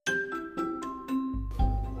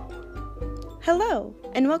Hello,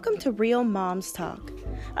 and welcome to Real Moms Talk,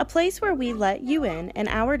 a place where we let you in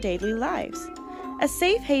our daily lives. A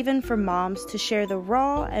safe haven for moms to share the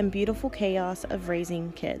raw and beautiful chaos of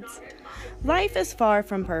raising kids. Life is far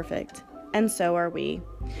from perfect, and so are we.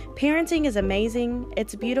 Parenting is amazing,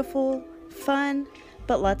 it's beautiful, fun,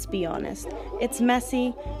 but let's be honest, it's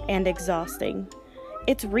messy and exhausting.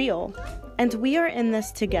 It's real, and we are in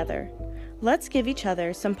this together. Let's give each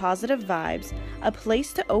other some positive vibes, a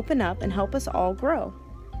place to open up and help us all grow.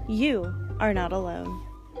 You are not alone.